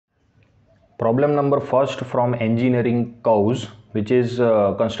Problem number first from engineering curves, which is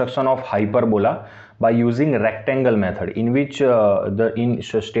construction of hyperbola by using rectangle method, in which in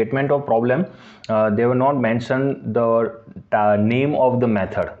statement of problem they will not mention the name of the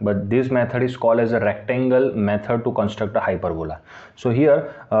method, but this method is called as a rectangle method to construct a hyperbola. So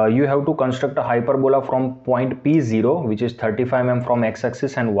here you have to construct a hyperbola from point P0, which is 35 mm from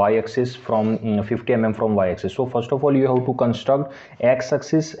x-axis and y-axis from 50 mm from y-axis. So first of all you have to construct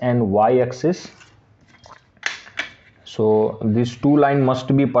x-axis and y-axis. So these two lines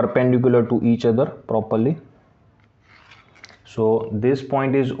must be perpendicular to each other properly. So this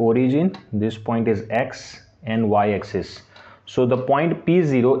point is origin, this point is x and y axis. So the point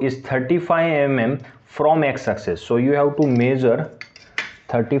P0 is 35 mm from x axis. So you have to measure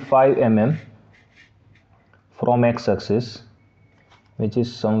 35 mm from x axis, which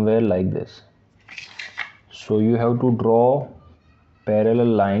is somewhere like this. So you have to draw parallel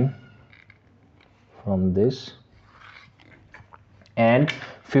line from this, and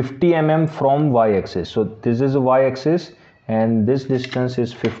 50 mm from y axis. So this is a y axis and this distance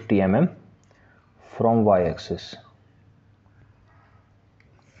is 50 mm from y axis.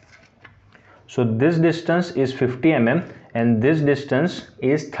 So this distance is 50 mm and this distance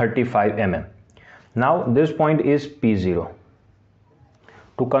is 35 mm. Now this point is P0.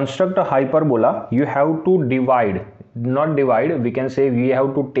 To construct a hyperbola, you have to divide, not divide, we can say we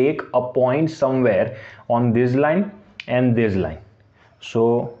have to take a point somewhere on this line and this line.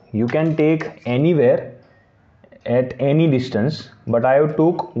 So you can take anywhere at any distance, but I have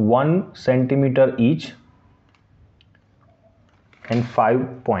took 1 centimeter each and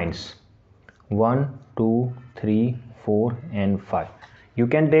 5 points, 1, 2, 3, 4 and 5. You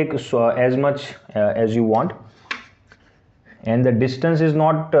can take as much as you want, and the distance is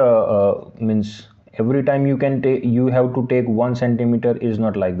not means every time you can take, you have to take 1 centimeter is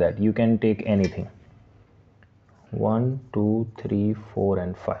not like that. You can take anything, 1, 2, 3, 4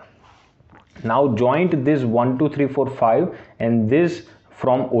 and 5. Now joint this 1, 2, 3, 4, 5 and this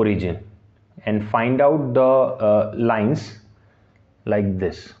from origin and find out the lines like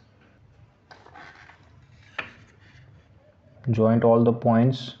this. Joint all the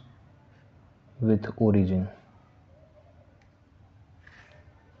points with origin.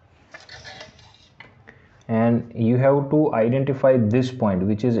 And you have to identify this point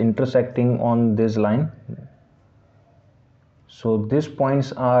which is intersecting on this line. So these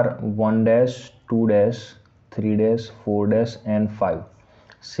points are 1 dash, 2 dash, 3 dash, 4 dash and 5.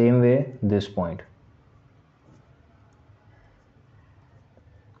 Same way this point.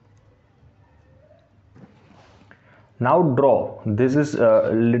 Now draw. This is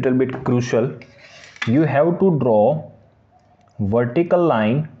a little bit crucial. You have to draw vertical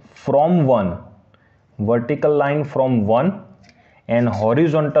line from 1. Vertical line from 1 and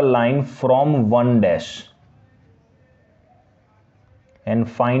horizontal line from 1 dash. And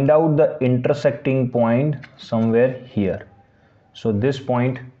find out the intersecting point somewhere here. So this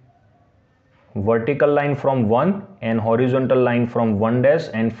point, vertical line from 1 and horizontal line from 1 dash,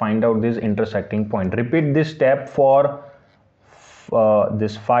 and find out this intersecting point. Repeat this step for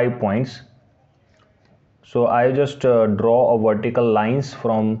this 5 points. So I just draw a vertical lines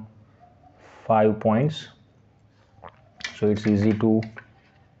from 5 points, so it's easy to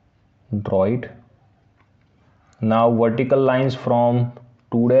draw it. Now vertical lines from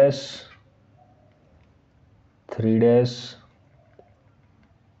 2 dash, 3 dash,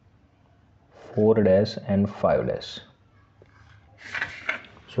 4 dash and 5 dash.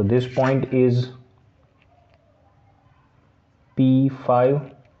 So this point is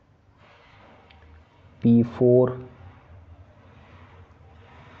P5, P4,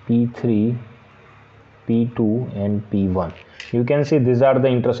 P3, P2 and P1. You can see these are the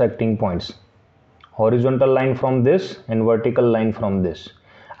intersecting points. Horizontal line from this and vertical line from this.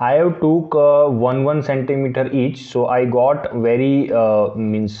 I have took 1 centimeter each, so I got very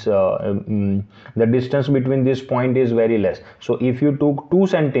the distance between this point is very less. So if you took 2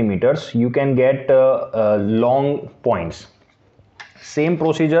 centimeters, you can get long points. Same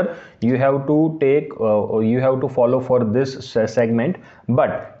procedure you have to take, you have to follow for this segment,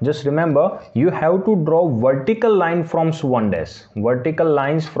 but just remember you have to draw vertical line from 1 dash, vertical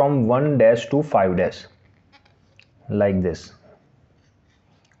lines from 1 dash to 5 dash, like this.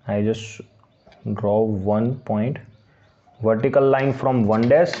 I just draw 1 point, vertical line from 1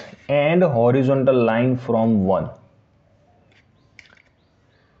 dash and horizontal line from 1.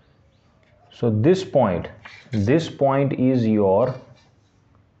 So this point is your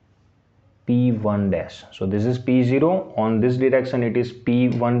P1 dash. So this is P0, on this direction it is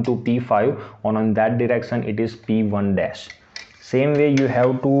P1 to P5, on that direction it is P1 dash. Same way you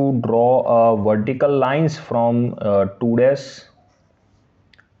have to draw vertical lines from 2 dash,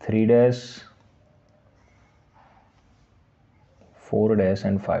 3 dash, 4 dash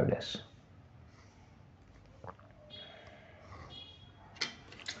and 5 dash,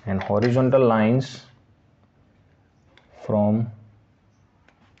 and horizontal lines from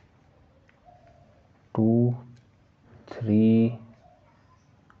 2, 3,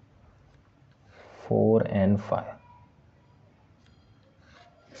 4 and 5,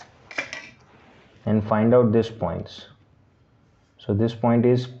 and find out these points. So this point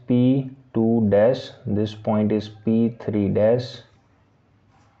is P2 dash, this point is P3 dash,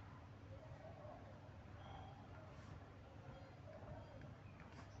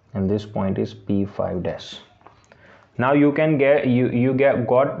 and this point is P5 dash. Now you can get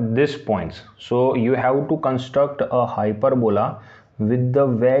got these points. So you have to construct a hyperbola with the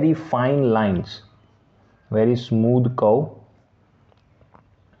very fine lines, very smooth curve,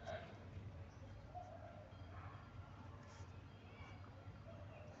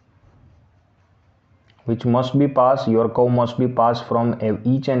 which must be passed, your curve must be passed from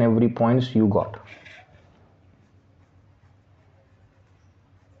each and every points you got.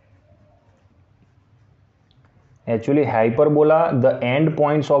 Actually, hyperbola, the end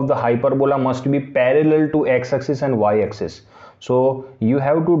points of the hyperbola must be parallel to x-axis and y-axis. So you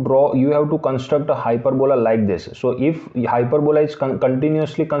have to construct a hyperbola like this. So if hyperbola is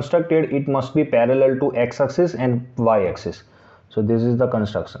continuously constructed, it must be parallel to x-axis and y-axis. So this is the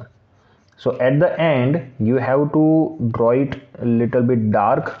construction. So at the end you have to draw it a little bit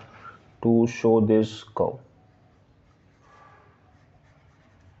dark to show this curve.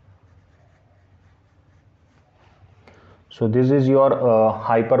 So this is your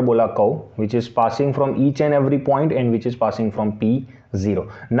hyperbola curve, which is passing from each and every point and which is passing from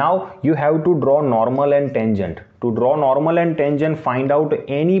P0. Now you have to draw normal and tangent. To draw normal and tangent, find out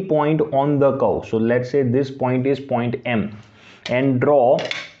any point on the curve. So let's say this point is point M, and draw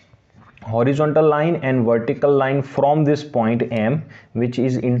horizontal line and vertical line from this point M, which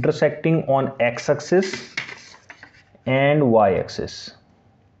is intersecting on x-axis and y-axis.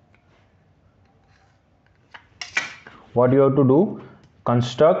 What you have to do?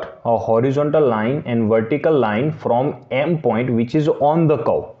 Construct a horizontal line and vertical line from M point, which is on the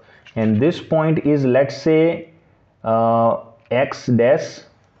curve, and this point is, let's say, x dash,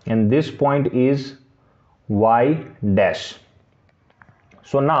 and this point is y dash.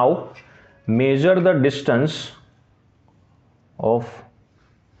 So now measure the distance of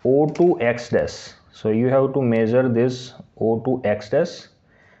O to x dash. So you have to measure this O to x dash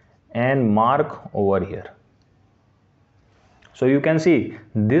and mark over here. So you can see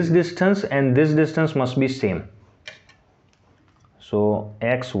this distance and this distance must be same. So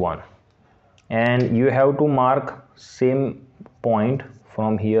x1, and you have to mark same point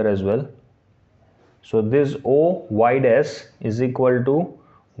from here as well. So this O y dash is equal to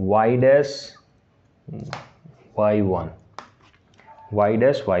y dash y1, y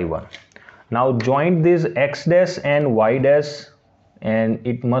dash y1. Now join this x dash and y dash, and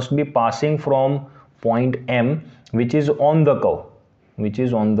it must be passing from point M, which is on the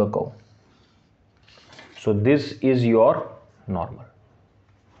curve, So this is your normal.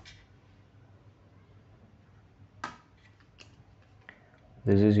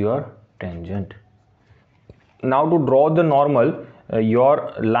 This is your tangent. Now to draw the normal,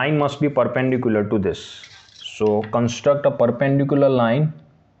 your line must be perpendicular to this. So construct a perpendicular line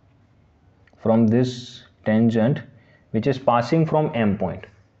from this tangent, which is passing from M point.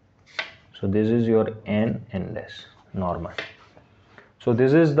 So this is your N dash, normal. So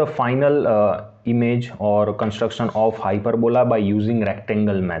this is the final image or construction of hyperbola by using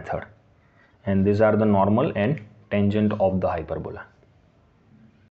rectangle method, and these are the normal and tangent of the hyperbola.